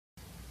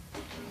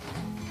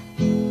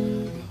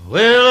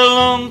Well, a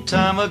long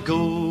time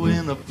ago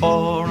in a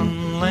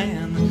foreign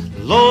land,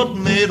 the Lord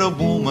made a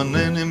woman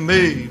and he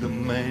made a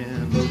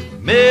man.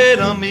 Made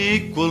 'em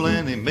equal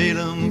and he made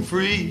 'em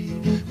free,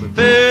 with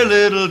very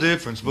little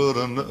difference but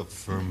enough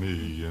for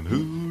me. And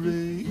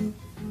hooray,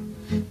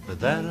 for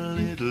that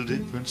little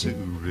difference,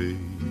 hooray,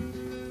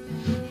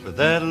 for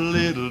that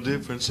little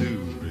difference,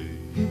 hooray,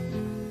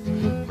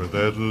 for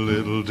that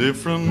little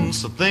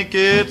difference. I think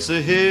it's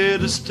here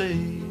to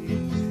stay.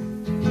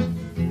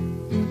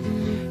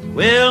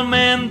 Well,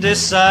 man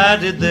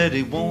decided that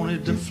he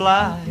wanted to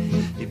fly.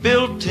 He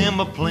built him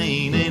a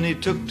plane and he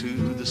took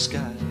to the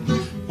sky.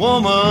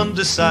 Woman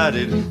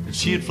decided that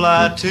she'd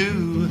fly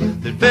too.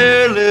 There's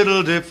very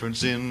little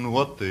difference in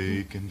what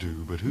they can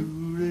do. But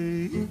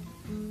hooray,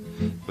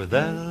 for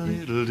that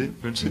little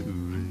difference,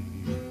 hooray,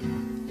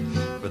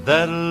 for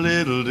that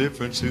little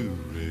difference,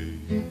 hooray,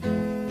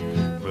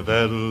 for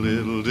that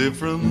little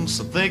difference.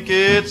 I think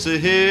it's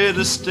here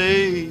to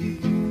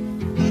stay.